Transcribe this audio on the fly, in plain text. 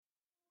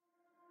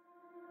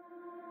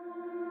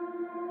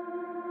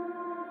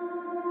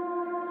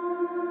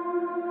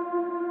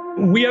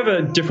We have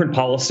a different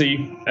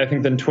policy, I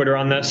think, than Twitter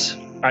on this.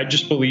 I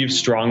just believe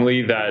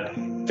strongly that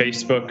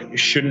Facebook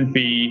shouldn't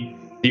be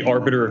the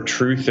arbiter of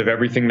truth of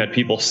everything that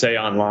people say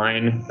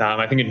online.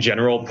 I think in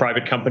general,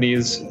 private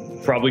companies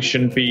probably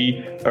shouldn't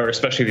be, or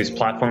especially these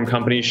platform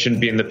companies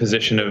shouldn't be in the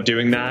position of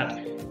doing that.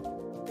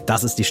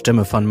 Das ist die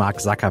Stimme von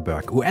Mark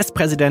Zuckerberg.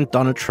 US-Präsident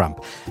Donald Trump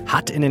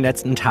hat in den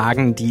letzten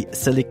Tagen die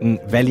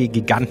Silicon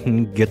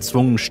Valley-Giganten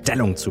gezwungen,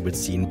 Stellung zu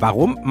beziehen.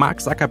 Warum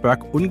Mark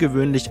Zuckerberg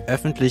ungewöhnlich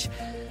öffentlich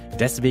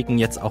deswegen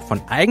jetzt auch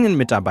von eigenen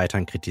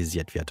Mitarbeitern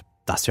kritisiert wird,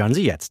 das hören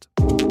Sie jetzt.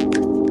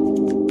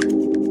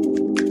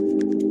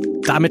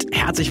 Damit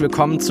herzlich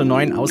willkommen zur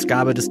neuen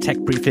Ausgabe des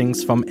Tech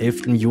Briefings vom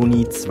 11.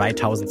 Juni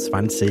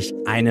 2020,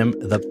 einem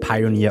The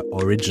Pioneer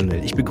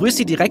Original. Ich begrüße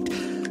Sie direkt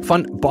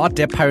von Bord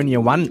der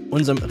Pioneer One,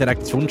 unserem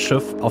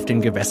Redaktionsschiff auf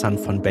den Gewässern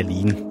von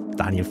Berlin.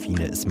 Daniel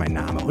Fiene ist mein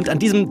Name. Und an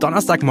diesem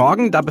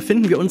Donnerstagmorgen, da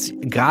befinden wir uns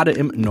gerade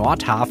im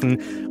Nordhafen.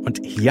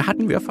 Und hier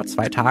hatten wir vor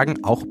 2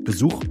 Tagen auch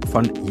Besuch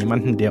von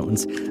jemandem, der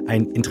uns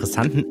einen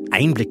interessanten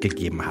Einblick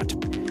gegeben hat.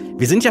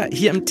 Wir sind ja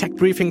hier im Tech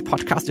Briefing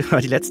Podcast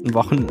über die letzten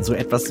Wochen so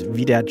etwas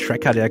wie der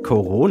Tracker der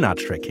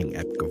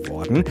Corona-Tracking-App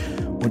geworden.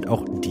 Und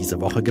auch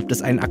diese Woche gibt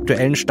es einen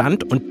aktuellen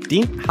Stand und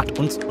den hat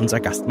uns unser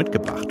Gast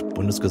mitgebracht.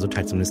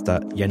 Bundesgesundheitsminister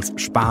Jens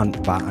Spahn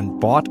war an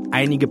Bord.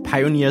 Einige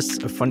Pioneers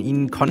von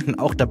Ihnen konnten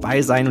auch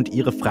dabei sein und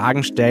ihre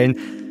Fragen stellen.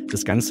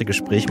 Das ganze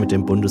Gespräch mit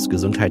dem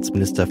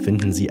Bundesgesundheitsminister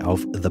finden Sie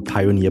auf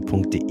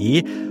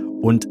thepioneer.de.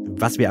 Und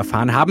was wir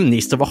erfahren haben,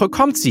 nächste Woche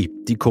kommt sie,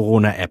 die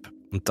Corona-App.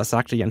 Und das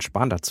sagte Jens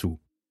Spahn dazu.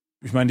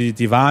 Ich meine,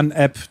 die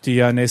Warn-App, die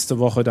ja nächste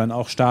Woche dann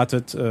auch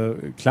startet,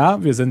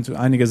 klar,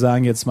 einige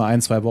sagen jetzt mal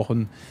 1-2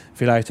 Wochen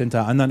vielleicht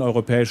hinter anderen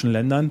europäischen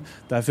Ländern.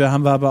 Dafür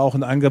haben wir aber auch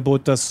ein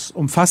Angebot, das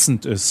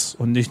umfassend ist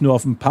und nicht nur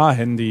auf ein paar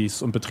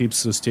Handys und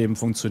Betriebssystemen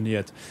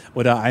funktioniert.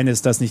 Oder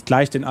eines, das nicht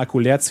gleich den Akku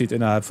leer zieht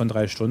innerhalb von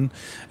 3 Stunden.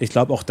 Ich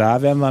glaube, auch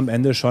da werden wir am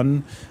Ende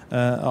schon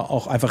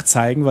auch einfach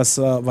zeigen, was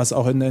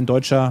auch in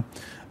deutscher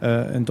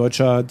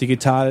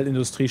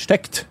Digitalindustrie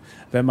steckt,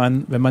 wenn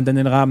man denn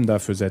den Rahmen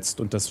dafür setzt.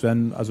 Und das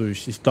werden, also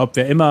ich glaube,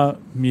 wer immer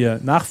mir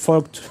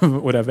nachfolgt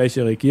oder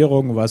welche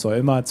Regierung, was auch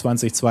immer,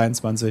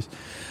 2022,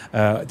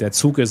 der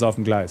Zug ist auf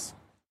dem Gleis.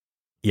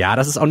 Ja,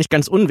 das ist auch nicht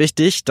ganz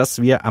unwichtig,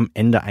 dass wir am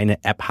Ende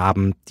eine App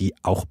haben, die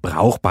auch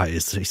brauchbar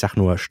ist. Ich sage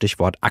nur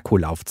Stichwort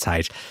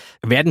Akkulaufzeit.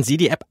 Werden Sie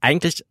die App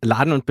eigentlich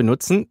laden und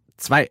benutzen?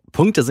 2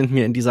 Punkte sind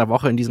mir in dieser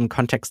Woche in diesem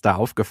Kontext da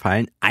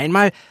aufgefallen.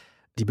 Einmal,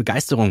 die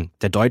Begeisterung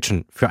der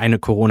Deutschen für eine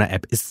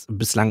Corona-App ist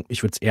bislang,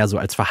 ich würde es eher so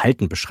als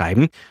Verhalten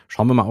beschreiben.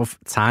 Schauen wir mal auf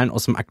Zahlen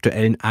aus dem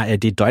aktuellen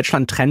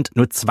ARD-Deutschland-Trend.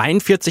 Nur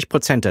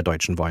 42% der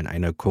Deutschen wollen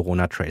eine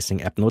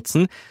Corona-Tracing-App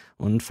nutzen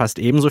und fast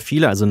ebenso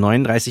viele, also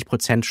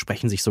 39%,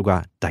 sprechen sich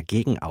sogar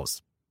dagegen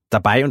aus.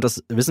 Dabei, und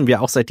das wissen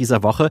wir auch seit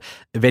dieser Woche,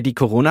 wer die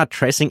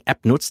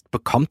Corona-Tracing-App nutzt,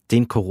 bekommt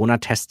den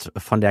Corona-Test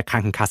von der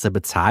Krankenkasse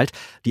bezahlt.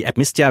 Die App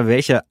misst ja,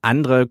 welche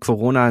andere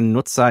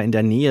Corona-Nutzer in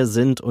der Nähe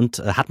sind und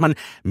hat man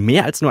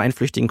mehr als nur einen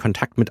flüchtigen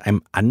Kontakt mit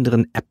einem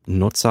anderen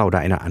App-Nutzer oder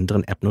einer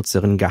anderen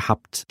App-Nutzerin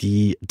gehabt,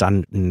 die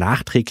dann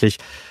nachträglich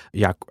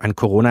an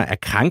Corona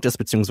erkrankt ist,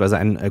 beziehungsweise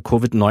an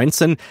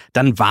Covid-19,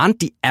 dann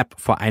warnt die App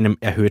vor einem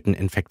erhöhten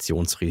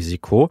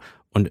Infektionsrisiko.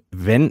 Und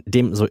wenn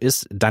dem so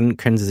ist, dann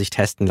können Sie sich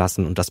testen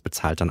lassen und das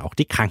bezahlt dann auch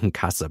die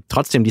Krankenkasse.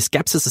 Trotzdem, die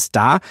Skepsis ist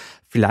da,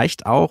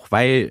 vielleicht auch,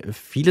 weil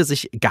viele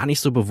sich gar nicht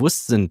so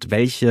bewusst sind,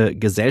 welche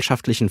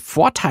gesellschaftlichen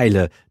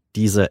Vorteile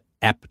diese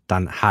App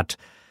dann hat.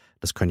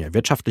 Das können ja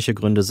wirtschaftliche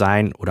Gründe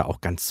sein oder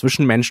auch ganz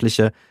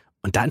zwischenmenschliche.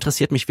 Und da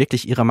interessiert mich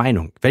wirklich Ihre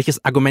Meinung.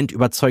 Welches Argument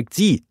überzeugt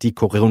Sie, die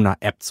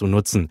Corona-App zu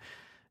nutzen?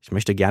 Ich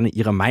möchte gerne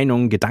Ihre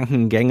Meinung,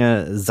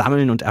 Gedankengänge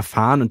sammeln und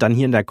erfahren und dann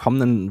hier in der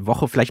kommenden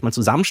Woche vielleicht mal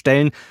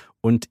zusammenstellen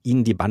und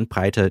Ihnen die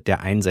Bandbreite der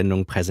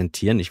Einsendung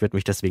präsentieren. Ich würde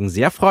mich deswegen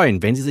sehr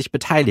freuen, wenn Sie sich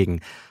beteiligen.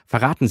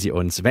 Verraten Sie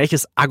uns,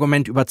 welches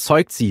Argument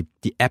überzeugt Sie,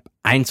 die App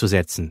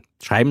einzusetzen?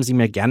 Schreiben Sie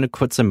mir gerne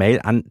kurze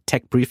Mail an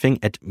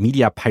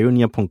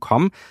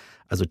techbriefing@mediapioneer.com,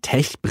 also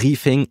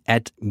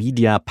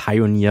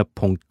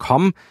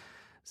techbriefing@mediapioneer.com.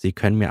 Sie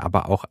können mir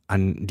aber auch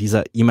an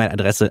dieser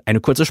E-Mail-Adresse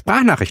eine kurze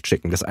Sprachnachricht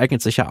schicken. Das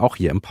eignet sich ja auch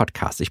hier im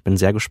Podcast. Ich bin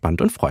sehr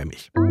gespannt und freue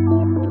mich.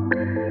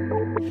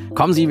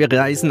 Kommen Sie, wir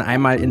reisen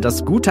einmal in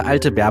das gute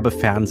alte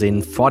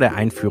Werbefernsehen vor der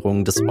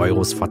Einführung des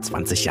Euros vor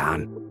 20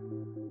 Jahren.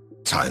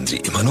 Zahlen Sie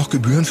immer noch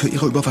Gebühren für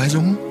Ihre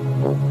Überweisungen?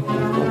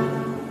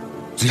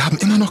 Sie haben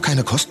immer noch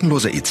keine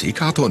kostenlose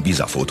EC-Karte und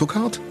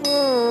Visa-Fotocard?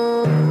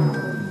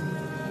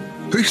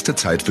 Höchste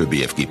Zeit für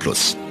BFG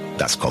Plus,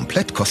 das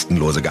komplett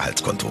kostenlose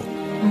Gehaltskonto.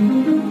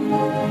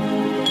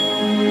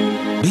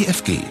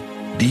 BFG,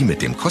 die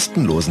mit dem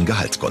kostenlosen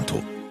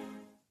Gehaltskonto.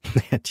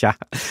 Tja,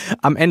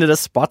 am Ende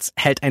des Spots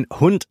hält ein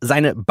Hund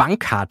seine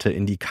Bankkarte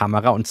in die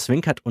Kamera und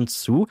zwinkert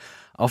uns zu.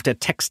 Auf der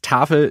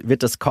Texttafel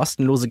wird das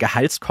kostenlose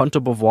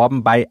Gehaltskonto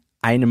beworben bei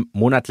einem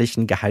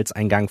monatlichen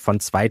Gehaltseingang von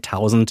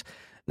 2000,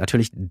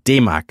 natürlich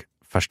D-Mark,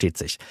 versteht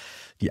sich.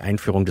 Die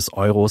Einführung des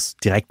Euros,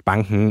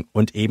 Direktbanken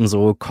und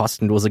ebenso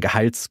kostenlose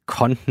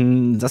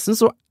Gehaltskonten, das sind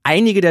so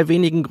einige der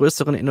wenigen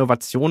größeren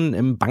Innovationen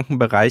im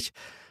Bankenbereich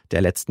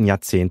der letzten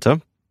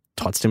Jahrzehnte.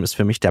 Trotzdem ist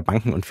für mich der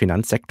Banken- und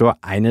Finanzsektor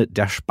eine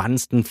der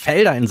spannendsten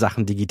Felder in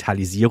Sachen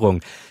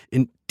Digitalisierung.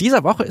 In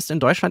dieser Woche ist in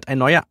Deutschland ein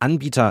neuer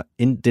Anbieter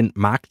in den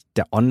Markt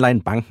der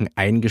Online-Banken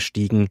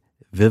eingestiegen,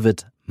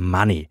 Vivid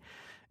Money.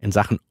 In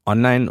Sachen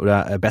Online-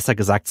 oder besser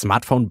gesagt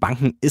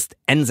Smartphone-Banken ist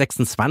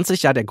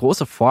N26 ja der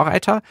große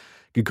Vorreiter,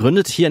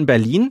 gegründet hier in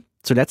Berlin.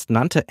 Zuletzt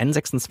nannte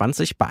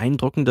N26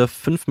 beeindruckende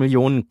 5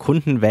 Millionen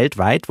Kunden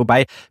weltweit,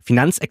 wobei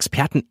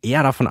Finanzexperten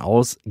eher davon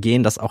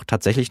ausgehen, dass auch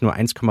tatsächlich nur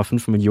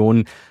 1,5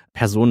 Millionen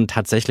Personen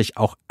tatsächlich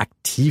auch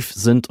aktiv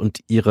sind und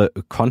ihre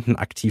Konten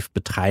aktiv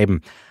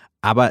betreiben.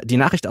 Aber die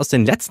Nachricht aus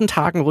den letzten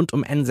Tagen rund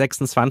um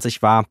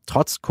N26 war,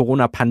 trotz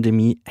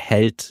Corona-Pandemie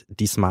hält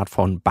die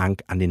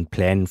Smartphone-Bank an den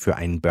Plänen für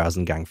einen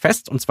Börsengang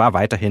fest, und zwar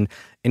weiterhin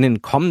in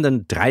den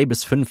kommenden 3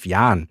 bis 5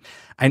 Jahren.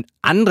 Ein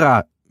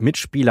anderer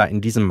Mitspieler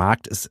in diesem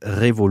Markt ist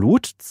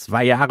Revolut,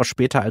 2 Jahre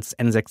später als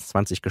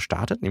N26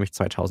 gestartet, nämlich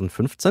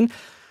 2015.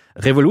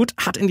 Revolut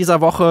hat in dieser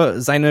Woche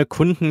seine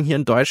Kunden hier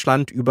in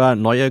Deutschland über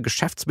neue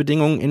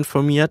Geschäftsbedingungen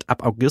informiert.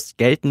 Ab August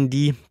gelten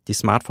die. Die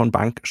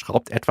Smartphone-Bank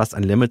schraubt etwas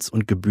an Limits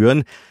und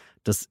Gebühren.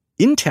 Das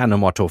interne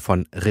Motto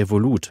von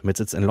Revolut mit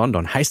Sitz in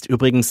London heißt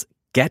übrigens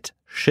Get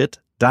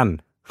Shit Done.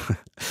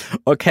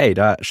 Okay,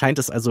 da scheint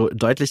es also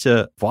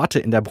deutliche Worte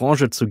in der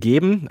Branche zu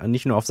geben,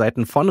 nicht nur auf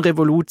Seiten von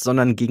Revolut,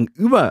 sondern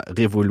gegenüber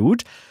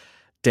Revolut.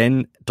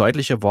 Denn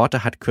deutliche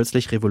Worte hat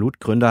kürzlich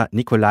Revolut-Gründer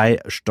Nikolai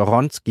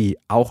Storonski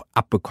auch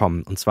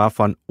abbekommen, und zwar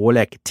von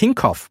Oleg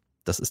Tinkoff.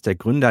 Das ist der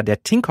Gründer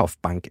der Tinkoff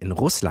Bank in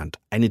Russland,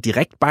 eine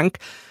Direktbank,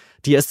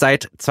 die es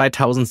seit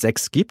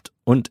 2006 gibt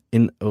und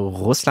in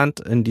Russland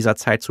in dieser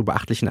Zeit zu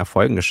beachtlichen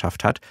Erfolgen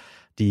geschafft hat.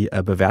 Die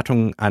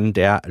Bewertung an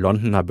der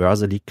Londoner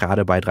Börse liegt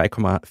gerade bei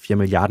 3,4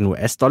 Milliarden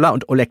US-Dollar.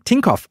 Und Oleg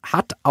Tinkoff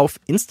hat auf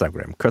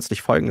Instagram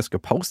kürzlich Folgendes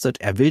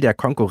gepostet. Er will der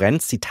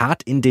Konkurrenz,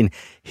 Zitat, in den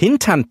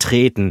Hintern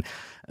treten.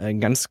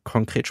 Ganz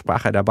konkret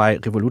sprach er dabei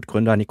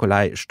Revolut-Gründer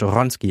Nikolai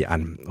Storonski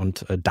an.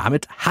 Und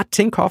damit hat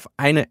Tinkoff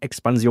eine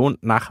Expansion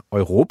nach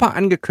Europa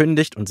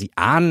angekündigt. Und Sie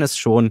ahnen es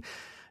schon,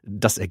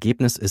 das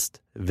Ergebnis ist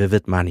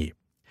Vivid Money.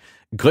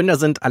 Gründer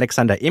sind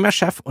Alexander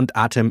Emerschew und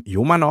Artem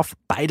Jomanov.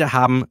 Beide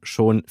haben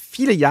schon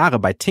viele Jahre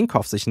bei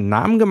Tinkoff sich einen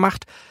Namen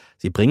gemacht.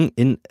 Sie bringen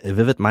in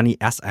Vivid Money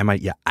erst einmal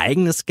ihr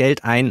eigenes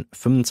Geld ein.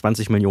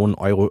 25 Millionen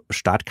Euro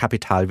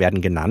Startkapital werden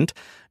genannt.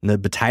 Eine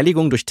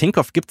Beteiligung durch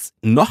Tinkoff gibt's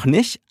noch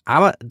nicht,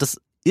 aber das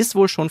ist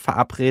wohl schon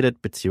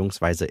verabredet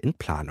bzw. in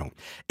Planung.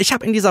 Ich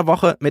habe in dieser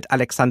Woche mit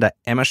Alexander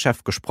Emerschew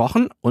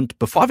gesprochen und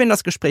bevor wir in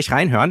das Gespräch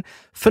reinhören,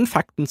 5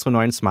 Fakten zur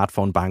neuen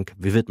Smartphone-Bank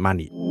Vivid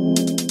Money.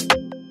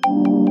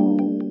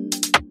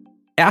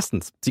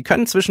 Erstens, Sie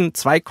können zwischen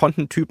 2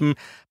 Kontentypen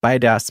bei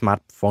der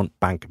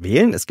Smartphone-Bank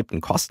wählen. Es gibt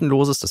ein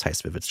kostenloses, das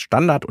heißt Vivid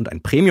Standard, und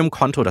ein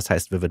Premium-Konto, das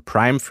heißt Vivid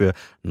Prime für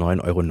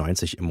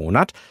 9,90 € im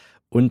Monat.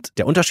 Und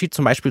der Unterschied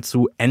zum Beispiel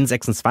zu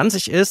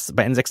N26 ist,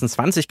 bei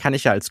N26 kann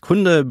ich ja als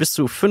Kunde bis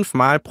zu 5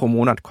 Mal pro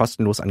Monat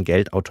kostenlos an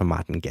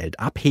Geldautomaten Geld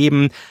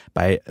abheben.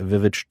 Bei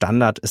Vivid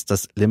Standard ist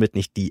das Limit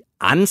nicht die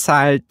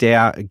Anzahl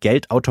der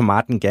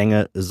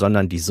Geldautomatengänge,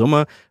 sondern die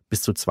Summe.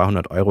 Bis zu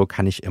 200 €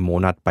 kann ich im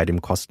Monat bei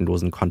dem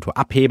kostenlosen Konto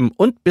abheben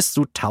und bis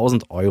zu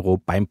 1.000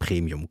 € beim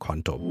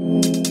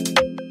Premium-Konto.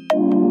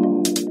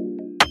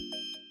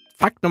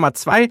 Fakt Nummer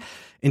 2.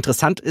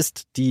 Interessant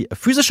ist, die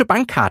physische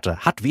Bankkarte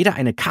hat weder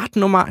eine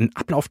Kartennummer, ein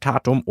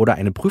Ablaufdatum oder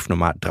eine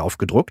Prüfnummer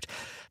draufgedruckt.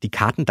 Die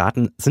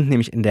Kartendaten sind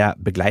nämlich in der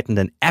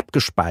begleitenden App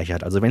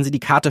gespeichert. Also wenn Sie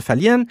die Karte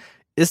verlieren,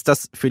 ist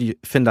das für die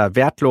Finder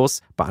wertlos.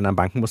 Bei anderen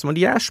Banken muss man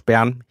die ja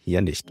sperren,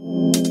 hier nicht.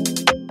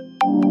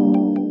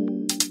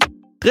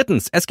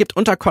 Drittens, es gibt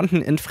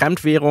Unterkonten in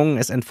Fremdwährungen,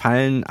 es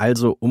entfallen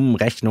also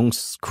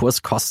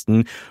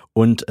Umrechnungskurskosten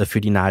und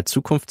für die nahe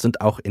Zukunft sind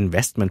auch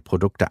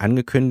Investmentprodukte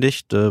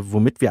angekündigt,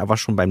 womit wir aber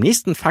schon beim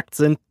nächsten Fakt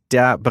sind,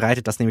 der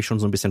bereitet das nämlich schon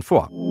so ein bisschen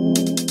vor.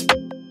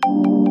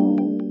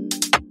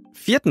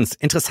 Viertens,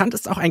 interessant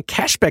ist auch ein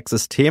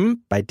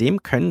Cashback-System, bei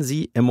dem können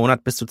Sie im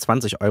Monat bis zu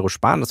 20 €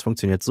 sparen. Das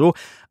funktioniert so: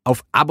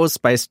 auf Abos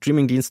bei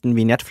Streamingdiensten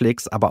wie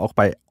Netflix, aber auch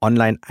bei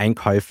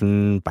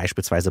Online-Einkäufen,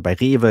 beispielsweise bei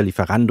Rewe,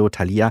 Lieferando,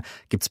 Thalia,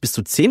 gibt es bis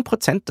zu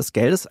 10% des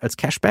Geldes als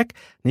Cashback,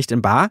 nicht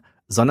in bar,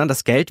 sondern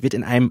das Geld wird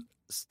in einem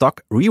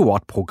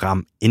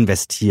Stock-Reward-Programm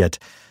investiert.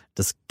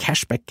 Das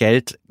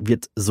Cashback-Geld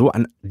wird so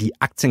an die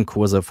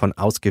Aktienkurse von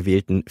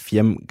ausgewählten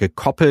Firmen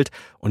gekoppelt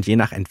und je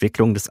nach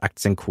Entwicklung des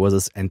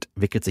Aktienkurses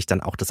entwickelt sich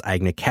dann auch das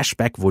eigene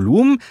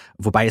Cashback-Volumen,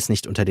 wobei es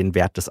nicht unter den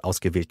Wert des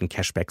ausgewählten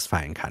Cashbacks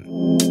fallen kann.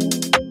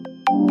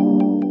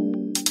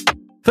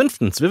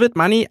 Fünftens, Vivid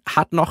Money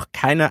hat noch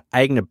keine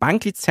eigene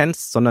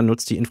Banklizenz, sondern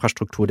nutzt die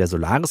Infrastruktur der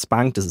Solaris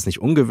Bank. Das ist nicht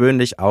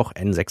ungewöhnlich. Auch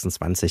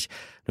N26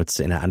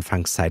 nutzte in der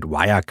Anfangszeit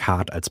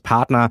Wirecard als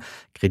Partner.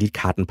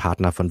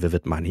 Kreditkartenpartner von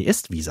Vivid Money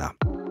ist Visa.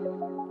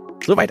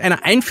 Soweit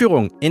eine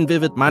Einführung in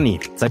Vivid Money.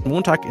 Seit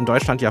Montag in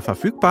Deutschland ja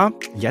verfügbar.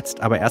 Jetzt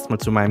aber erstmal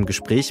zu meinem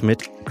Gespräch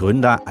mit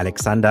Gründer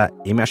Alexander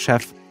Emerschew.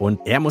 Und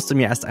er musste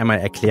mir erst einmal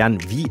erklären,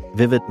 wie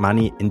Vivid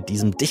Money in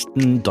diesem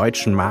dichten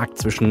deutschen Markt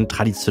zwischen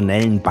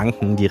traditionellen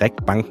Banken,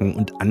 Direktbanken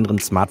und anderen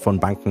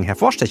Smartphone-Banken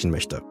hervorstechen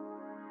möchte.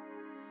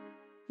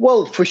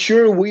 Well, for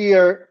sure, we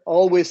are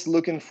always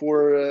looking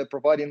for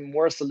providing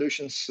more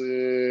solutions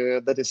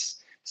that is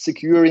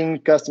securing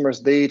customers'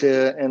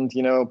 data and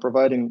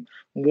providing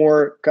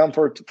more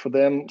comfort for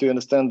them to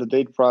understand the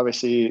data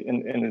privacy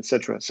and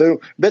etc. So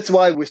that's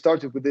why we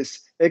started with this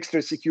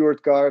extra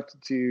secured card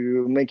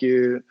to make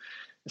you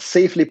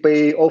safely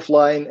pay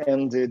offline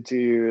and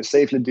to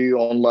safely do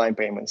online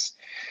payments.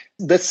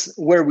 That's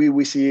where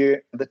we see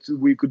that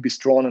we could be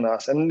strong in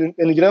us. And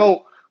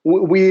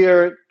we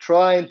are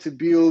trying to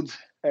build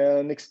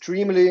an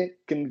extremely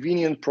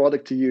convenient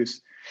product to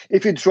use.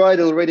 If you tried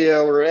already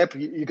our app,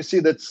 you can see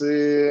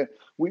that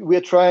we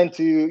are trying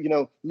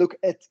to look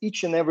at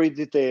each and every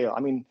detail. I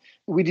mean,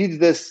 we did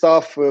this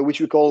stuff which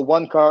we call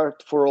one card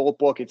for all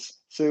pockets.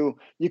 So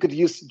you could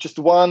use just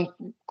one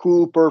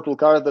cool purple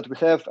card that we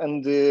have,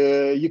 and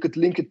you could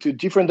link it to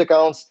different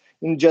accounts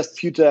in just a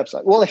few taps.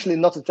 Well, actually,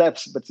 not the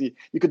taps, but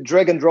you could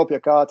drag and drop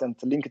your card and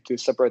link it to a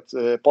separate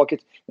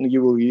pocket, and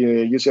you will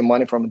use your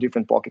money from a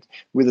different pocket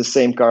with the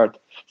same card.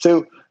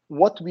 So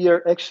what we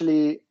are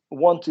actually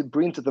want to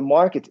bring to the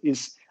market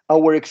is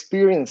our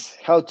experience,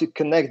 how to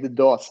connect the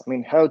dots. I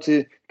mean, how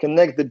to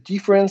connect the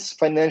different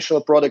financial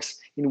products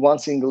in one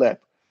single app.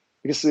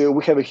 Because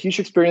we have a huge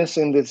experience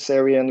in this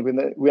area, and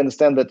we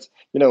understand that,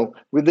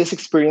 with this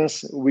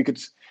experience, we could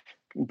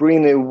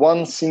bring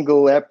one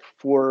single app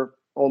for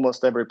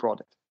almost every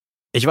product.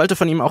 Ich wollte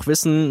von ihm auch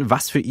wissen,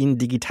 was für ihn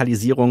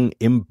Digitalisierung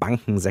im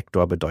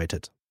Bankensektor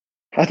bedeutet.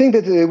 I think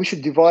that we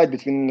should divide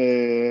between,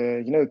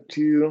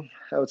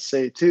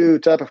 two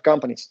type of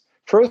companies.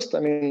 First, I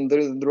mean,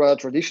 there are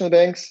traditional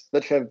banks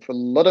that have a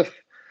lot of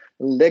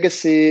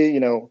legacy,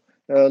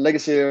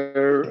 legacy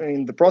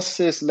in the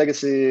processes,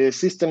 legacy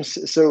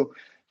systems. So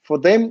for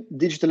them,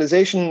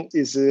 digitalization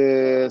is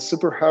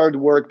super hard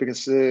work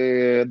because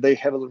they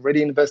have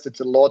already invested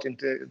a lot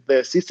into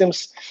their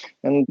systems,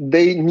 and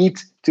they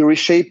need to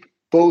reshape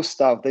both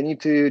stuff. They need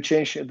to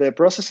change their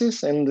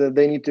processes, and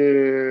they need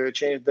to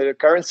change their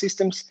current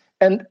systems.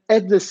 And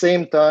at the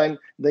same time,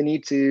 they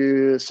need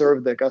to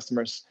serve their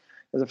customers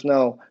as of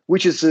now,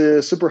 which is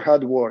super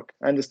hard work.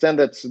 I understand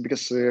that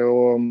because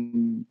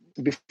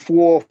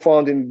before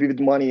founding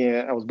Vivid Money,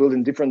 I was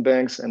building different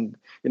banks, and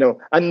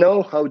I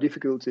know how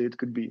difficult it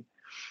could be.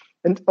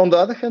 And on the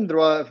other hand, there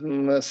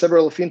are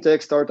several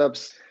fintech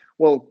startups,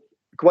 well,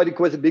 quite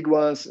a big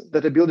ones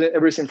that are building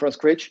everything from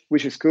scratch,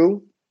 which is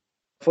cool.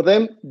 For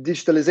them,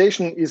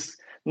 digitalization is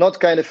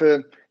not kind of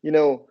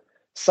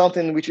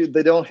something which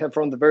they don't have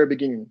from the very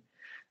beginning.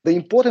 The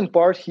important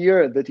part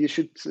here that you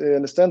should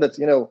understand that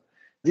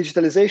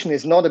digitalization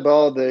is not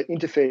about the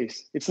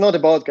interface. It's not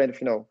about kind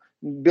of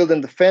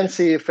building the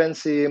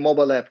fancy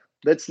mobile app.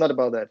 That's not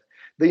about that.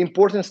 The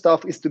important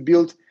stuff is to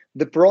build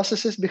the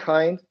processes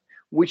behind,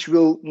 which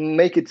will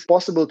make it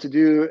possible to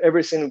do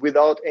everything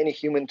without any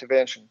human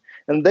intervention.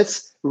 And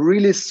that's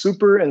really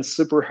super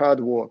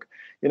hard work.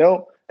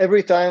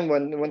 Every time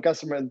when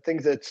customer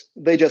thinks that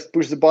they just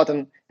push the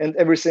button and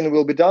everything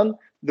will be done,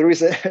 there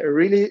is a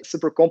really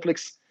super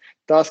complex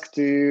task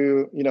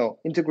to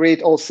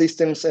integrate all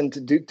systems and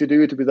to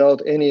do it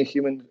without any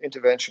human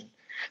intervention.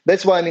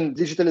 That's why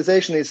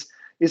digitalization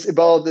is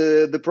about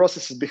the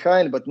processes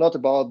behind, but not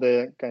about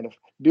the kind of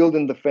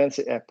building the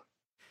fancy app.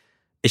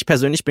 Ich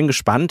persönlich bin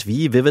gespannt,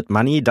 wie Vivid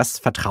Money das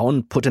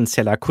Vertrauen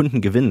potenzieller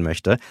Kunden gewinnen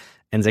möchte.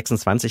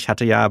 N26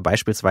 hatte ja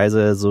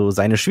beispielsweise so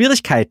seine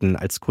Schwierigkeiten,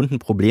 als Kunden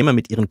Probleme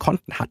mit ihren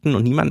Konten hatten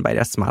und niemanden bei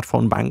der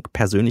Smartphone Bank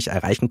persönlich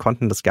erreichen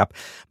konnten. Das gab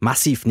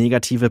massiv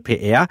negative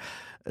PR.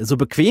 So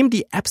bequem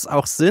die Apps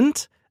auch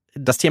sind,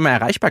 das Thema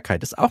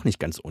Erreichbarkeit ist auch nicht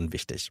ganz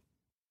unwichtig.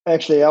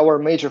 Actually, our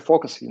major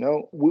focus,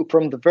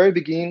 from the very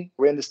beginning,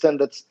 we understand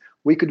that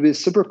we could be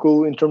super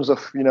cool in terms of,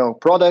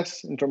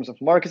 products, in terms of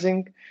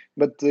marketing,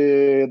 but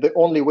the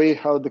only way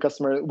how the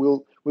customer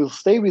will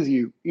stay with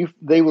you if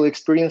they will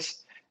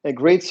experience a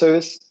great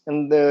service,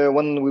 and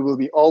when we will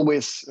be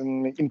always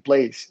in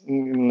place,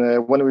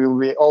 when we will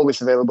be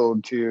always available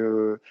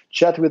to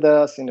chat with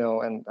us,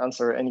 and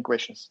answer any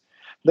questions.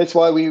 That's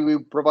why we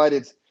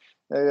provided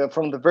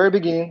from the very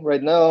beginning,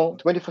 right now,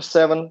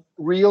 24/7,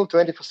 real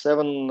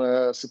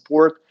 24/7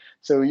 support.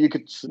 So you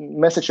could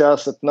message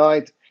us at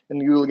night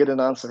and you will get an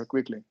answer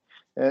quickly.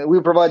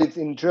 We provide it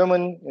in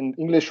German and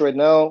English right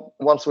now.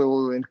 Once we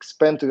will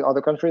expand to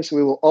other countries,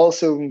 we will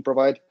also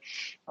provide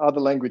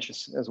other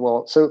languages as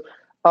well. So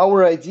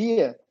our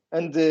idea,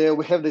 and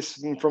we have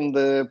this from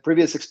the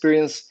previous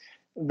experience,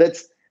 that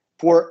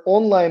for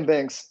online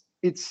banks,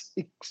 it's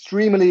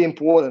extremely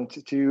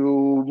important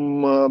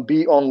to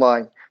be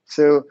online.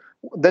 So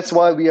that's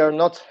why we are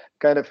not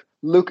kind of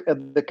look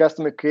at the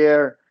customer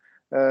care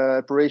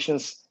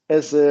operations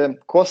as a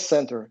cost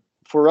center.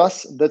 For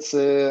us, that's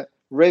a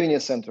revenue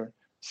center.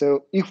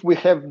 So if we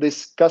have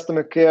this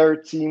customer care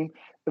team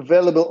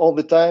available all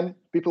the time,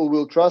 people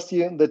will trust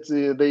you that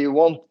they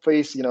won't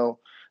face,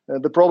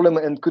 the problem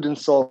and couldn't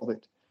solve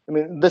it. I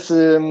mean, that's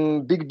a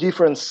big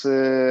difference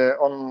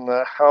on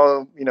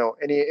how,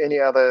 any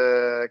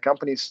other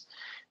companies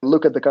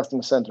look at the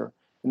customer center.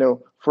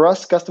 For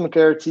us, customer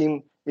care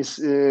team is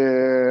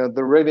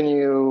the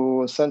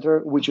revenue center,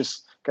 which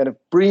is kind of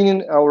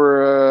bringing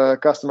our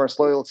customers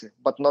loyalty,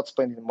 but not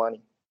spending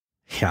money.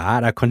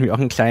 Ja, da konnten wir auch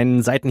einen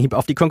kleinen Seitenhieb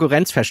auf die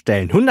Konkurrenz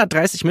feststellen.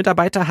 130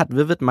 Mitarbeiter hat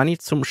Vivid Money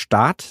zum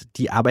Start.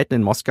 Die arbeiten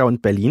in Moskau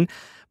und Berlin.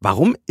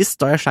 Warum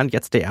ist Deutschland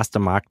jetzt der erste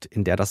Markt,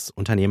 in der das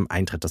Unternehmen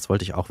eintritt? Das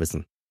wollte ich auch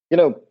wissen.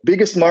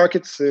 Biggest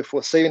markets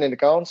for saving and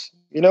accounts.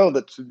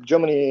 That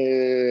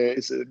Germany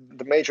is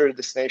the major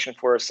destination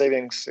for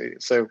savings.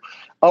 So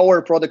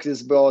our product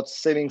is about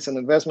savings and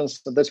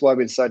investments. So that's why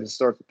we decided to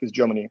start with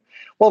Germany.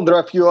 Well, there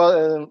are a few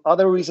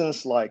other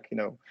reasons, like,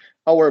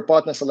 our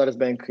partner Solaris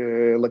Bank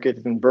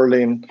located in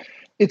Berlin.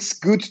 It's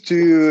good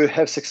to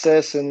have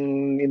success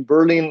in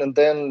Berlin and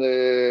then,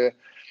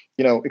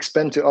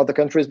 expand to other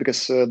countries,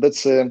 because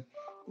that's a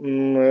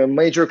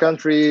major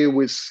country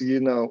with,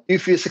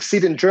 if you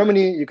succeed in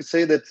Germany, you could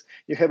say that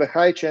you have a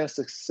high chance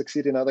to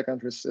succeed in other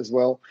countries as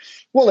well.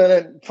 Well, and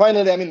then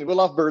finally, we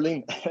love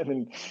Berlin.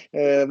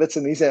 That's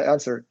an easy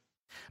answer.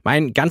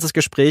 Mein ganzes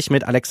Gespräch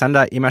mit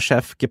Alexander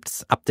Emaschew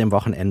gibt's ab dem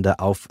Wochenende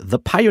auf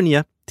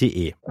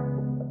thepioneer.de.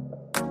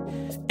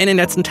 In den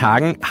letzten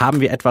Tagen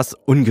haben wir etwas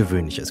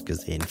Ungewöhnliches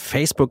gesehen.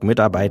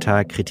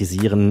 Facebook-Mitarbeiter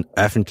kritisieren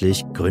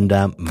öffentlich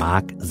Gründer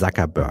Mark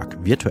Zuckerberg.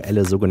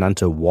 Virtuelle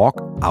sogenannte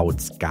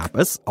Walkouts gab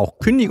es, auch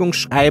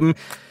Kündigungsschreiben,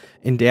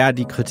 in der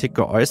die Kritik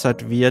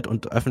geäußert wird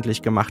und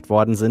öffentlich gemacht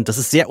worden sind. Das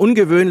ist sehr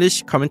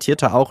ungewöhnlich,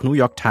 kommentierte auch New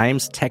York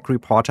Times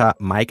Tech-Reporter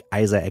Mike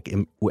Isaac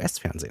im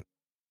US-Fernsehen.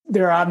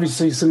 There are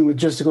obviously some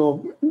logistical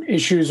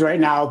issues right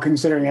now,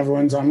 considering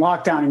everyone's on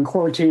lockdown and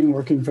quarantine,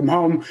 working from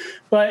home.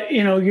 But,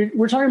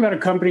 we're talking about a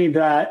company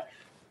that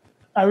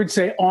I would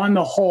say on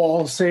the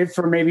whole, save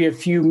for maybe a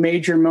few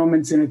major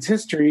moments in its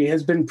history,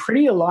 has been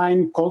pretty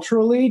aligned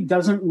culturally,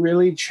 doesn't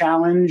really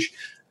challenge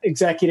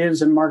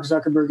executives and Mark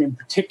Zuckerberg in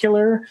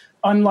particular.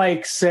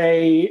 Unlike,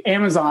 say,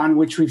 Amazon,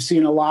 which we've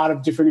seen a lot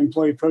of different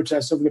employee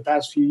protests over the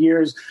past few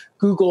years,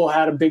 Google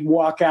had a big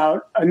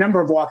walkout, a number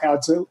of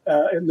walkouts,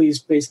 at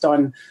least based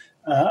on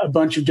a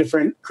bunch of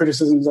different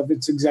criticisms of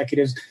its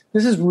executives.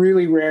 This is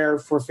really rare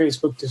for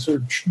Facebook to sort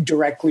of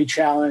directly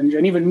challenge,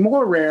 and even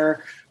more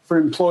rare for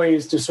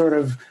employees to sort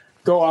of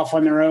go off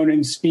on their own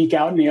and speak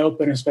out in the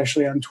open,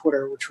 especially on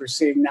Twitter, which we're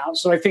seeing now.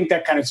 So I think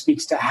that kind of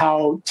speaks to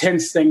how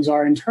tense things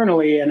are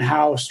internally and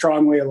how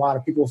strongly a lot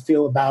of people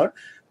feel about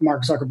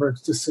Mark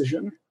Zuckerberg's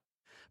decision.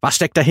 Was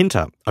steckt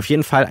dahinter? Auf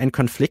jeden Fall ein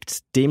Konflikt,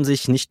 dem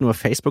sich nicht nur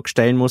Facebook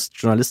stellen muss.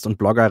 Journalist und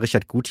Blogger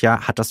Richard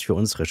Gutjahr hat das für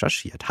uns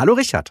recherchiert. Hallo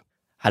Richard.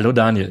 Hallo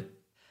Daniel.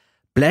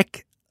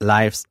 Black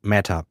Lives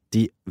Matter.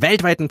 Die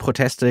weltweiten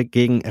Proteste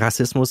gegen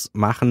Rassismus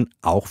machen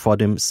auch vor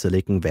dem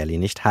Silicon Valley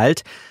nicht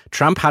Halt.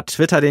 Trump hat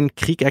Twitter den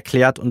Krieg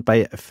erklärt und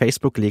bei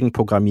Facebook legen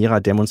Programmierer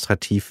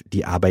demonstrativ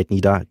die Arbeit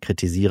nieder,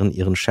 kritisieren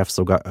ihren Chef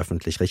sogar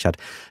öffentlich. Richard,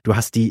 du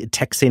hast die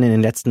Tech-Szene in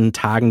den letzten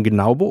Tagen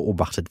genau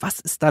beobachtet. Was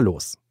ist da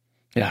los?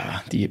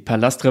 Ja, die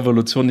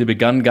Palastrevolution, die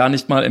begann gar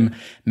nicht mal im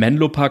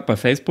Menlo Park bei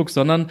Facebook,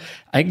 sondern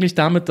eigentlich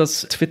damit,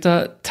 dass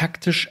Twitter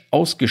taktisch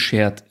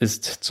ausgeschert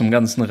ist zum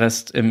ganzen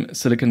Rest im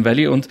Silicon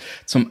Valley und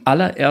zum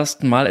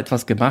allerersten Mal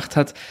etwas gemacht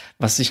hat,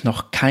 was sich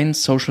noch kein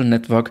Social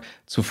Network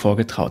zuvor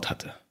getraut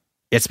hatte.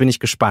 Jetzt bin ich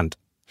gespannt.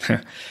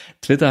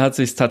 Twitter hat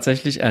sich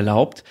tatsächlich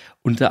erlaubt,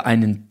 unter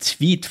einen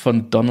Tweet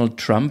von Donald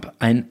Trump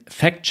einen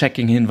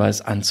Fact-Checking-Hinweis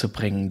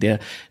anzubringen, der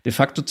de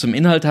facto zum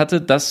Inhalt hatte,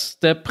 dass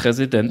der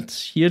Präsident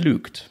hier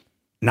lügt.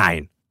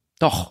 Nein.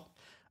 Doch.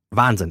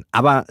 Wahnsinn.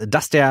 Aber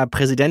dass der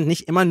Präsident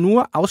nicht immer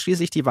nur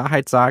ausschließlich die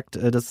Wahrheit sagt,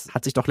 das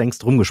hat sich doch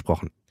längst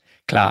rumgesprochen.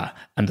 Klar,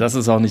 und das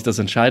ist auch nicht das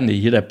Entscheidende.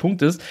 Hier der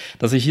Punkt ist,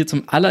 dass sich hier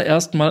zum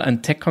allerersten Mal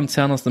ein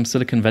Tech-Konzern aus dem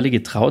Silicon Valley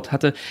getraut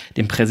hatte,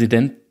 dem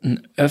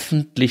Präsidenten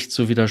öffentlich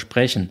zu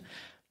widersprechen.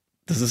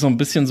 Das ist so ein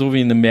bisschen so wie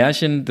in einem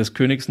Märchen des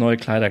Königs neue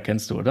Kleider,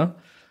 kennst du, oder?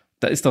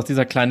 Da ist doch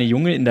dieser kleine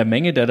Junge in der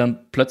Menge, der dann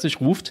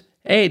plötzlich ruft,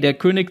 ey, der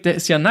König, der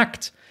ist ja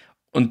nackt.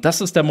 Und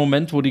das ist der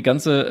Moment, wo die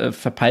ganze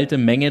verpeilte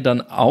Menge dann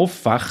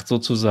aufwacht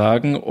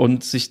sozusagen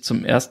und sich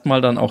zum ersten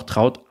Mal dann auch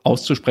traut,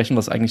 auszusprechen,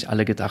 was eigentlich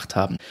alle gedacht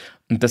haben.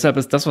 Und deshalb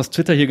ist das, was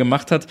Twitter hier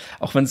gemacht hat,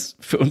 auch wenn es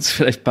für uns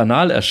vielleicht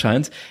banal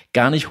erscheint,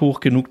 gar nicht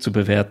hoch genug zu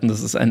bewerten.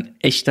 Das ist ein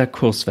echter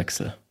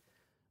Kurswechsel.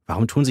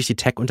 Warum tun sich die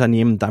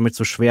Tech-Unternehmen damit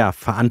so schwer,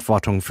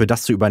 Verantwortung für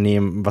das zu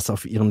übernehmen, was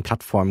auf ihren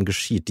Plattformen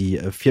geschieht? Die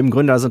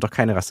Firmengründer sind doch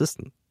keine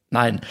Rassisten.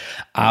 Nein,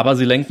 aber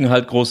sie lenken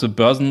halt große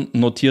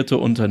börsennotierte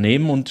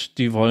Unternehmen und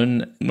die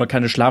wollen nur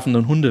keine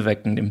schlafenden Hunde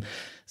wecken. Im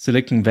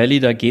Silicon Valley,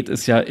 da geht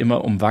es ja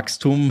immer um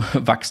Wachstum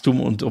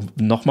und um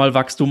nochmal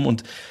Wachstum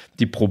und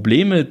die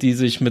Probleme, die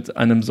sich mit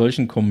einem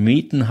solchen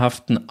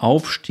kometenhaften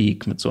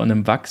Aufstieg, mit so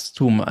einem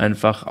Wachstum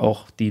einfach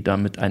auch, die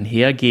damit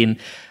einhergehen,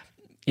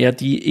 ja,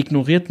 die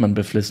ignoriert man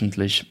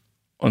beflissentlich.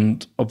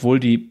 Und obwohl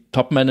die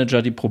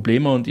Top-Manager die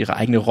Probleme und ihre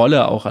eigene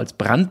Rolle auch als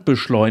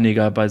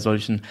Brandbeschleuniger bei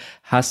solchen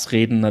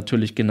Hassreden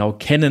natürlich genau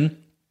kennen,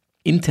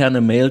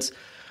 interne Mails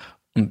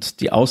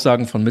und die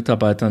Aussagen von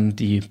Mitarbeitern,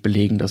 die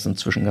belegen das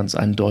inzwischen ganz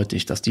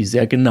eindeutig, dass die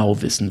sehr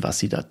genau wissen, was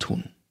sie da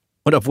tun.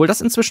 Und obwohl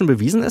das inzwischen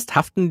bewiesen ist,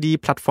 haften die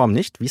Plattformen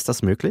nicht. Wie ist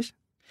das möglich?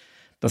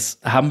 Das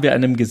haben wir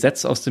einem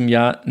Gesetz aus dem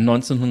Jahr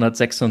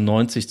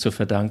 1996 zu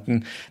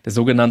verdanken, der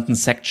sogenannten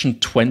Section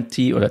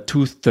 20 oder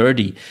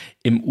 230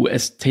 im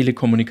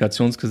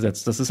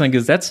US-Telekommunikationsgesetz. Das ist ein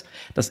Gesetz,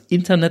 das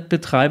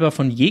Internetbetreiber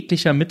von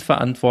jeglicher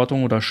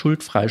Mitverantwortung oder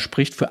Schuld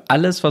freispricht für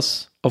alles,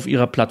 was auf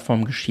ihrer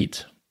Plattform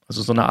geschieht.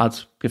 Also so eine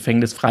Art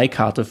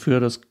Gefängnisfreikarte für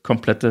das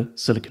komplette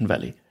Silicon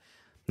Valley.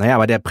 Naja,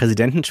 aber der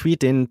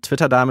Präsidententweet, den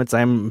Twitter da mit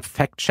seinem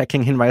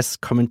Fact-Checking-Hinweis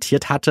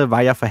kommentiert hatte,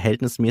 war ja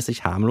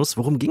verhältnismäßig harmlos.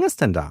 Worum ging es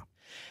denn da?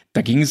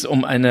 Da ging es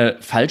um eine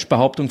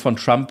Falschbehauptung von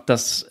Trump,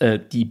 dass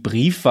die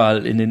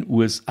Briefwahl in den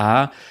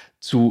USA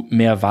zu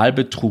mehr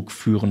Wahlbetrug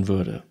führen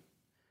würde.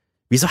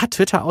 Wieso hat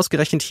Twitter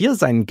ausgerechnet hier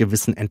sein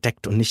Gewissen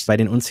entdeckt und nicht bei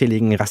den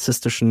unzähligen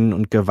rassistischen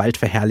und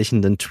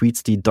gewaltverherrlichenden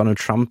Tweets, die Donald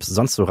Trump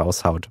sonst so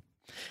raushaut?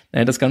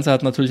 Naja, das Ganze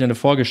hat natürlich eine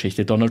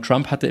Vorgeschichte. Donald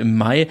Trump hatte im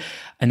Mai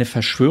eine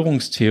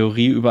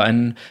Verschwörungstheorie über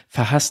einen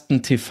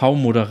verhassten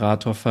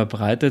TV-Moderator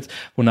verbreitet,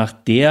 wonach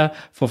der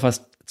vor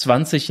fast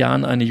 20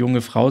 Jahren eine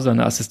junge Frau,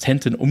 seine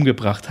Assistentin,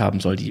 umgebracht haben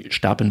soll. Die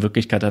starb in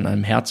Wirklichkeit an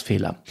einem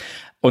Herzfehler.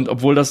 Und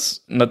obwohl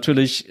das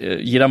natürlich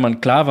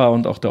jedermann klar war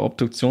und auch der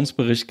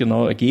Obduktionsbericht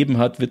genau ergeben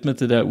hat,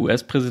 widmete der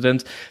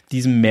US-Präsident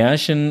diesem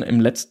Märchen im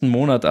letzten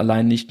Monat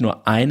allein nicht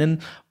nur einen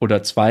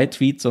oder zwei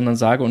Tweets, sondern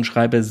sage und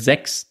schreibe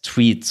 6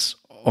 Tweets.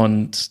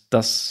 Und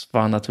das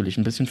war natürlich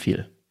ein bisschen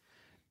viel.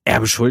 Er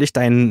beschuldigt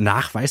einen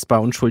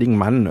nachweisbar unschuldigen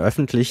Mann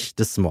öffentlich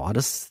des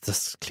Mordes.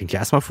 Das klingt ja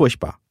erstmal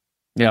furchtbar.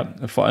 Ja,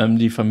 vor allem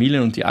die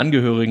Familien und die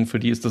Angehörigen, für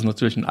die ist das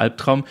natürlich ein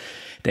Albtraum.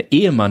 Der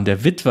Ehemann,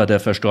 der Witwer der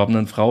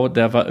verstorbenen Frau,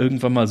 der war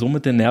irgendwann mal so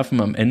mit den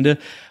Nerven am Ende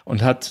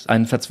und hat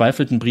einen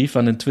verzweifelten Brief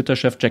an den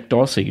Twitter-Chef Jack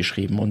Dorsey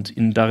geschrieben und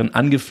ihn darin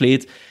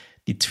angefleht,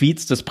 die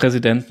Tweets des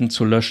Präsidenten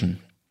zu löschen.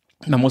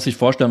 Man muss sich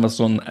vorstellen, was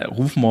so ein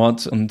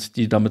Rufmord und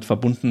die damit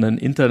verbundenen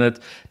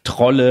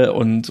Internet-Trolle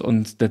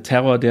und der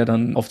Terror, der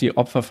dann auf die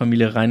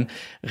Opferfamilie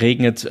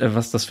reinregnet,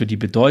 was das für die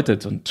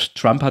bedeutet. Und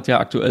Trump hat ja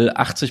aktuell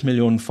 80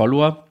 Millionen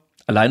Follower,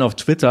 allein auf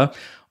Twitter.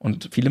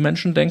 Und viele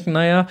Menschen denken,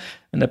 naja,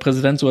 wenn der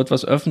Präsident so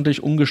etwas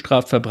öffentlich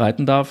ungestraft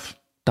verbreiten darf,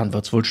 dann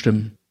wird's wohl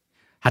stimmen.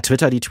 Hat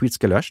Twitter die Tweets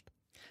gelöscht?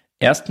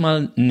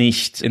 Erstmal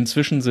nicht.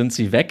 Inzwischen sind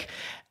sie weg.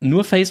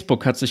 Nur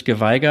Facebook hat sich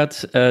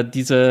geweigert,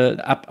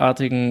 diese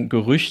abartigen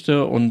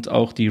Gerüchte und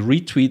auch die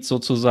Retweets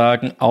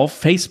sozusagen auf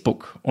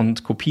Facebook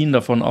und Kopien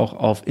davon auch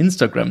auf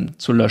Instagram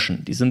zu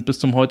löschen. Die sind bis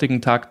zum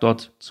heutigen Tag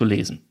dort zu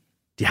lesen.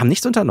 Die haben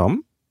nichts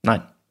unternommen?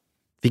 Nein.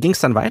 Wie ging es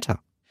dann weiter?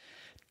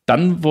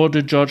 Dann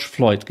wurde George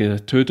Floyd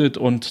getötet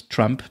und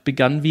Trump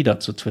begann wieder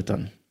zu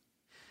twittern.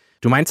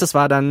 Du meinst, es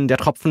war dann der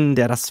Tropfen,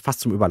 der das fast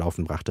zum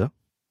Überlaufen brachte?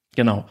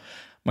 Genau.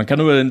 Man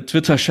kann über den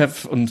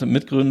Twitter-Chef und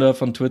Mitgründer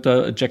von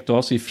Twitter, Jack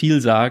Dorsey,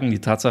 viel sagen.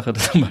 Die Tatsache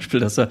zum Beispiel,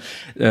 dass er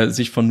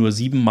sich von nur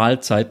 7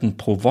 Mahlzeiten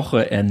pro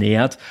Woche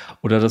ernährt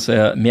oder dass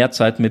er mehr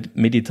Zeit mit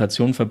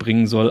Meditation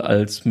verbringen soll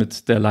als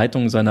mit der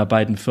Leitung seiner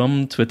beiden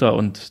Firmen, Twitter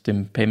und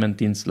dem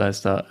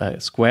Payment-Dienstleister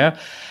Square.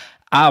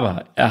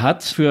 Aber er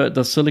hat für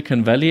das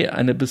Silicon Valley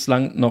eine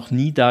bislang noch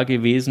nie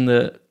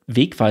dagewesene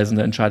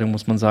wegweisende Entscheidung,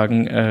 muss man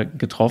sagen,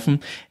 getroffen.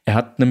 Er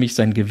hat nämlich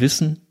sein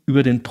Gewissen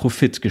über den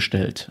Profit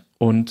gestellt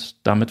und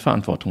damit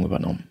Verantwortung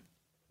übernommen.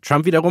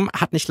 Trump wiederum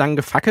hat nicht lange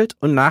gefackelt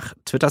und nach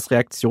Twitters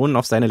Reaktionen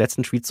auf seine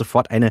letzten Tweets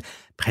sofort eine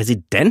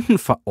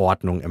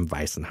Präsidentenverordnung im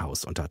Weißen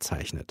Haus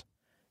unterzeichnet.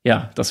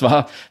 Ja, das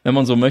war, wenn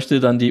man so möchte,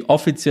 dann die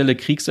offizielle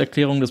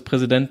Kriegserklärung des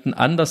Präsidenten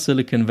an das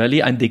Silicon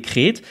Valley, ein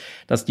Dekret,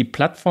 das die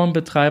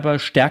Plattformbetreiber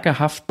stärker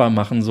haftbar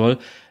machen soll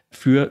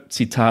für,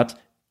 Zitat,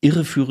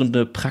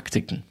 irreführende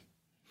Praktiken.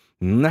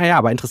 Naja,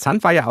 aber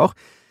interessant war ja auch,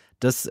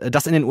 dass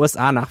das in den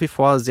USA nach wie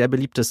vor sehr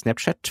beliebte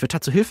Snapchat Twitter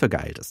zu Hilfe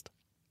geeilt ist.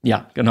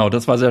 Ja, genau,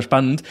 das war sehr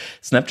spannend.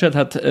 Snapchat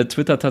hat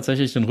Twitter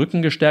tatsächlich den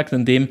Rücken gestärkt,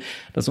 indem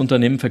das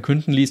Unternehmen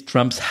verkünden ließ,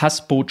 Trumps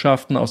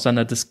Hassbotschaften aus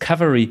seiner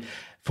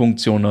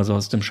Discovery-Funktion, also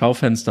aus dem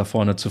Schaufenster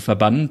vorne, zu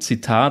verbannen.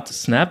 Zitat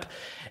Snap: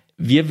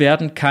 Wir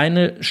werden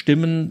keine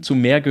Stimmen zu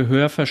mehr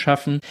Gehör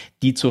verschaffen,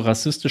 die zu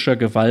rassistischer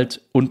Gewalt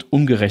und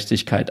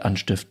Ungerechtigkeit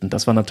anstiften.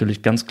 Das war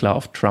natürlich ganz klar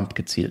auf Trump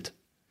gezielt.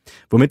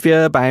 Womit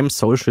wir beim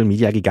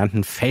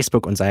Social-Media-Giganten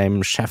Facebook und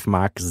seinem Chef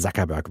Mark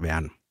Zuckerberg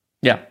wären.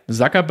 Ja,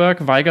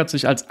 Zuckerberg weigert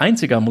sich als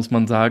einziger, muss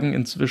man sagen,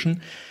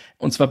 inzwischen,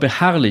 und zwar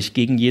beharrlich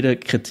gegen jede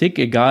Kritik,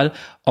 egal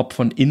ob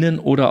von innen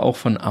oder auch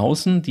von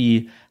außen,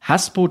 die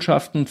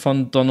Hassbotschaften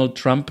von Donald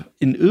Trump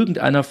in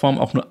irgendeiner Form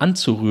auch nur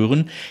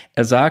anzurühren.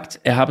 Er sagt,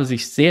 er habe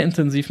sich sehr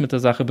intensiv mit der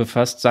Sache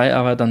befasst, sei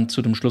aber dann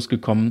zu dem Schluss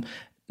gekommen,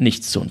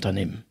 nichts zu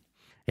unternehmen.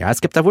 Ja, es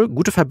gibt da wohl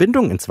gute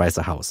Verbindungen ins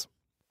Weiße Haus.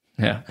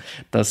 Ja,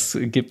 das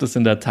gibt es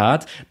in der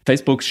Tat.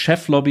 Facebooks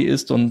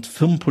Cheflobbyist und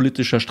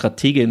firmenpolitischer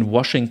Stratege in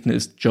Washington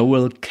ist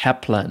Joel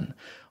Kaplan.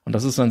 Und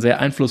das ist ein sehr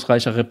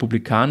einflussreicher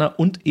Republikaner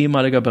und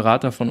ehemaliger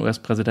Berater von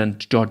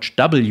US-Präsident George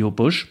W.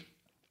 Bush.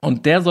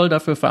 Und der soll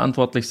dafür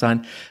verantwortlich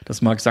sein,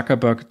 dass Mark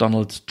Zuckerberg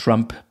Donald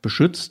Trump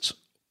beschützt.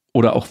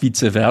 Oder auch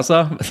vice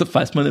versa. Das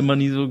weiß man immer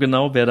nie so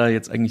genau, wer da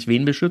jetzt eigentlich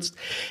wen beschützt.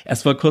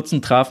 Erst vor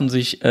kurzem trafen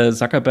sich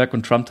Zuckerberg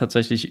und Trump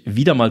tatsächlich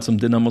wieder mal zum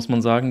Dinner, muss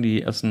man sagen.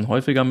 Die essen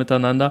häufiger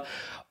miteinander.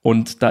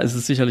 Und da ist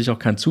es sicherlich auch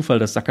kein Zufall,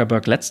 dass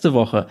Zuckerberg letzte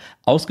Woche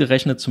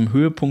ausgerechnet zum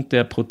Höhepunkt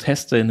der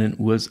Proteste in den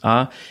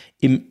USA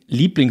im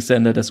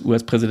Lieblingssender des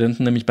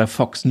US-Präsidenten, nämlich bei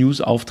Fox News,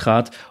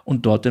 auftrat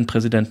und dort den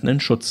Präsidenten in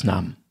Schutz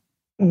nahm.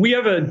 We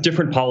have a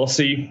different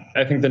policy,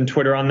 I think, than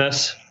Twitter on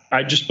this.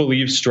 I just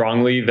believe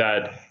strongly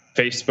that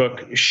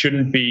Facebook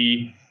shouldn't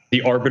be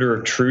the arbiter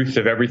of truth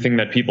of everything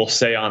that people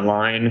say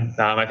online.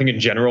 I think in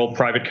general,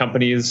 private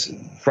companies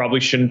probably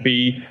shouldn't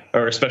be,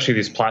 or especially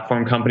these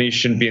platform companies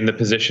shouldn't be in the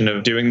position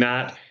of doing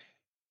that.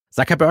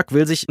 Zuckerberg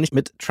will sich nicht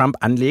mit Trump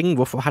anlegen.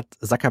 Wovor hat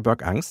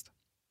Zuckerberg Angst?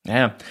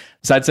 Ja,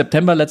 seit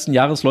September letzten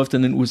Jahres läuft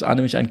in den USA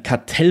nämlich ein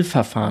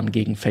Kartellverfahren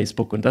gegen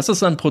Facebook. Und das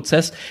ist ein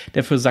Prozess,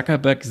 der für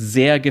Zuckerberg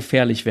sehr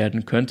gefährlich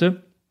werden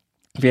könnte.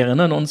 Wir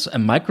erinnern uns,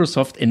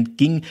 Microsoft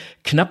entging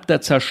knapp der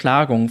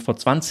Zerschlagung vor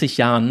 20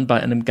 Jahren bei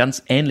einem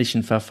ganz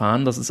ähnlichen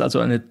Verfahren. Das ist also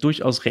eine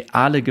durchaus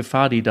reale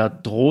Gefahr, die da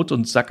droht.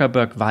 Und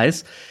Zuckerberg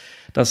weiß,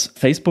 dass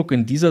Facebook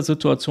in dieser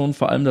Situation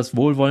vor allem das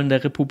Wohlwollen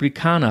der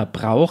Republikaner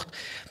braucht.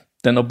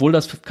 Denn obwohl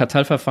das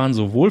Kartellverfahren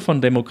sowohl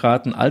von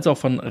Demokraten als auch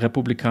von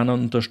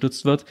Republikanern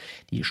unterstützt wird,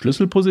 die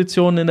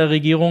Schlüsselpositionen in der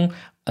Regierung,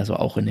 also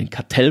auch in den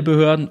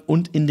Kartellbehörden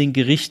und in den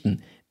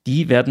Gerichten,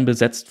 die werden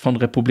besetzt von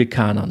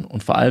Republikanern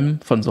und vor allem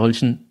von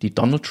solchen, die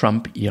Donald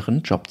Trump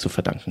ihren Job zu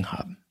verdanken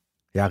haben.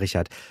 Ja,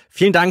 Richard,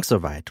 vielen Dank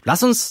soweit.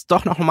 Lass uns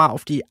doch noch mal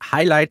auf die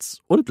Highlights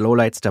und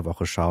Lowlights der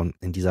Woche schauen.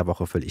 In dieser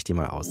Woche fülle ich die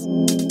mal aus.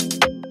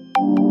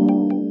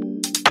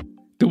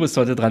 Du bist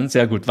heute dran,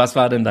 sehr gut. Was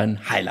war denn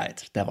dein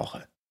Highlight der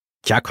Woche?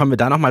 Ja, kommen wir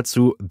da nochmal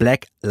zu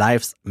Black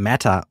Lives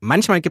Matter.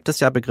 Manchmal gibt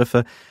es ja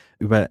Begriffe,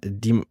 über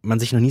die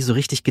man sich noch nie so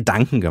richtig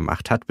Gedanken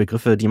gemacht hat.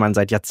 Begriffe, die man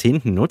seit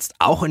Jahrzehnten nutzt,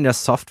 auch in der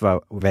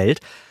Softwarewelt.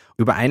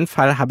 Über einen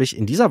Fall habe ich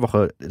in dieser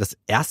Woche das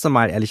erste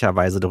Mal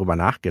ehrlicherweise darüber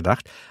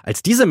nachgedacht,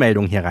 als diese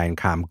Meldung hier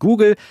reinkam.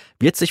 Google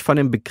wird sich von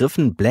den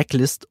Begriffen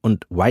Blacklist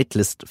und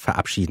Whitelist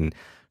verabschieden.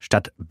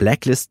 Statt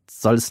Blacklist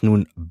soll es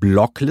nun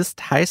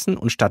Blocklist heißen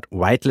und statt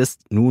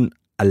Whitelist nun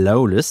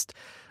Allowlist.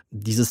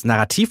 Dieses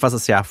Narrativ, was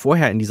es ja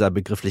vorher in dieser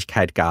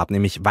Begrifflichkeit gab,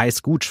 nämlich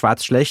weiß gut,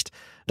 schwarz schlecht,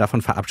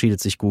 davon verabschiedet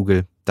sich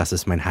Google. Das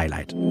ist mein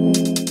Highlight.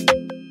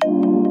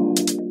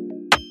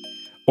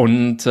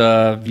 Und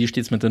wie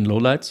steht's mit den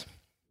Lowlights?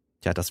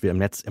 Ja, dass wir im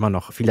Netz immer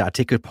noch viele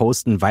Artikel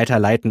posten,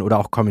 weiterleiten oder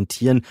auch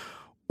kommentieren,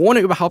 ohne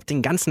überhaupt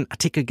den ganzen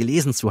Artikel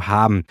gelesen zu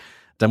haben.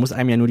 Da muss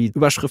einem ja nur die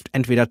Überschrift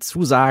entweder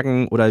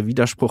zusagen oder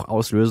Widerspruch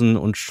auslösen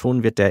und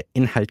schon wird der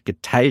Inhalt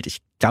geteilt.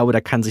 Ich glaube,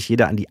 da kann sich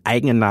jeder an die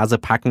eigene Nase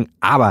packen,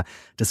 aber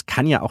das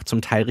kann ja auch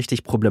zum Teil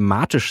richtig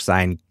problematisch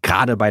sein,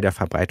 gerade bei der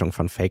Verbreitung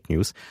von Fake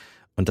News.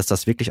 Und dass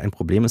das wirklich ein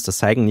Problem ist, das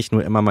zeigen nicht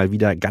nur immer mal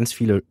wieder ganz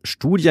viele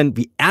Studien,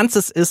 wie ernst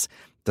es ist.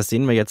 Das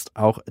sehen wir jetzt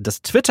auch,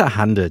 dass Twitter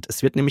handelt.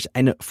 Es wird nämlich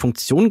eine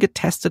Funktion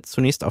getestet,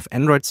 zunächst auf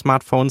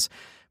Android-Smartphones.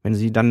 Wenn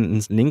Sie dann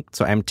einen Link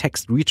zu einem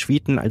Text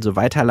retweeten, also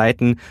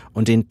weiterleiten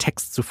und den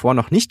Text zuvor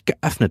noch nicht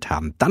geöffnet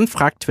haben, dann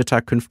fragt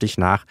Twitter künftig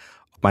nach,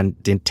 ob man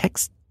den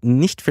Text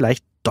nicht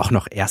vielleicht doch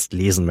noch erst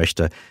lesen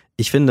möchte.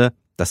 Ich finde,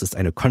 das ist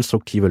eine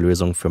konstruktive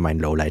Lösung für mein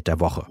Lowlight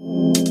der Woche.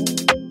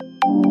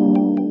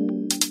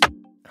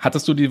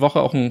 Hattest du die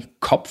Woche auch einen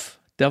Kopf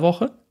der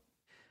Woche?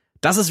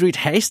 Das ist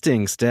Reed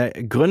Hastings, der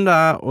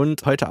Gründer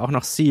und heute auch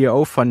noch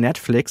CEO von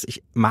Netflix.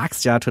 Ich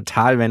mag's ja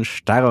total, wenn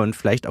starre und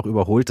vielleicht auch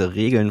überholte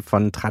Regeln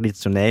von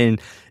traditionellen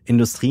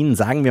Industrien,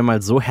 sagen wir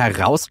mal so,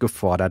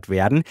 herausgefordert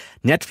werden.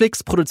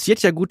 Netflix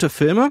produziert ja gute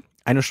Filme.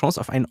 Eine Chance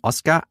auf einen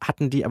Oscar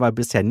hatten die aber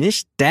bisher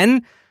nicht,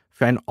 denn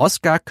für einen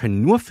Oscar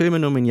können nur Filme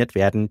nominiert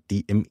werden,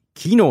 die im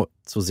Kino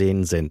zu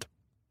sehen sind.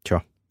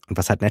 Tja, und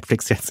was hat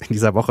Netflix jetzt in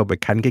dieser Woche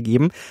bekannt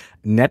gegeben?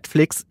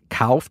 Netflix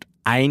kauft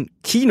ein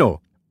Kino,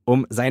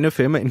 um seine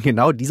Filme in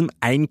genau diesem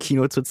einen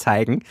Kino zu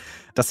zeigen.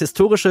 Das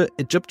historische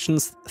Egyptian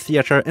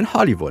Theatre in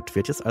Hollywood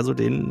wird jetzt also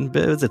den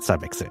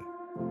Besitzer wechseln.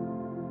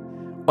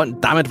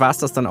 Und damit war es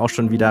das dann auch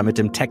schon wieder mit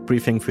dem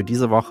Tech-Briefing für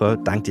diese Woche.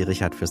 Danke dir,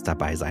 Richard, fürs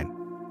Dabeisein.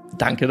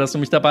 Danke, dass du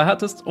mich dabei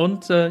hattest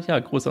und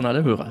Gruß an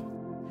alle Hörer.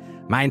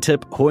 Mein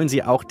Tipp, holen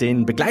Sie auch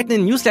den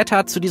begleitenden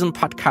Newsletter zu diesem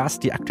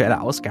Podcast. Die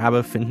aktuelle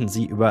Ausgabe finden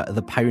Sie über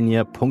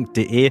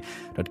thepioneer.de.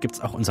 Dort gibt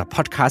es auch unser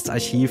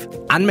Podcast-Archiv.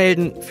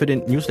 Anmelden für den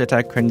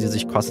Newsletter können Sie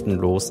sich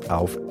kostenlos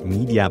auf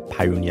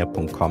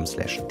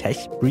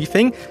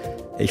mediapioneer.com/techbriefing.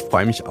 Ich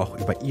freue mich auch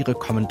über Ihre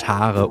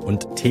Kommentare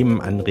und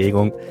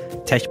Themenanregungen.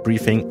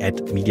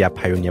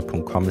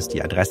 techbriefing@mediapioneer.com ist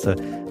die Adresse.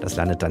 Das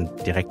landet dann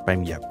direkt bei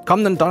mir.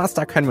 Kommenden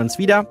Donnerstag hören wir uns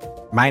wieder.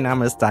 Mein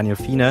Name ist Daniel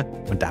Fiene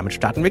und damit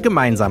starten wir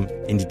gemeinsam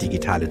in die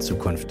digitale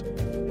Zukunft.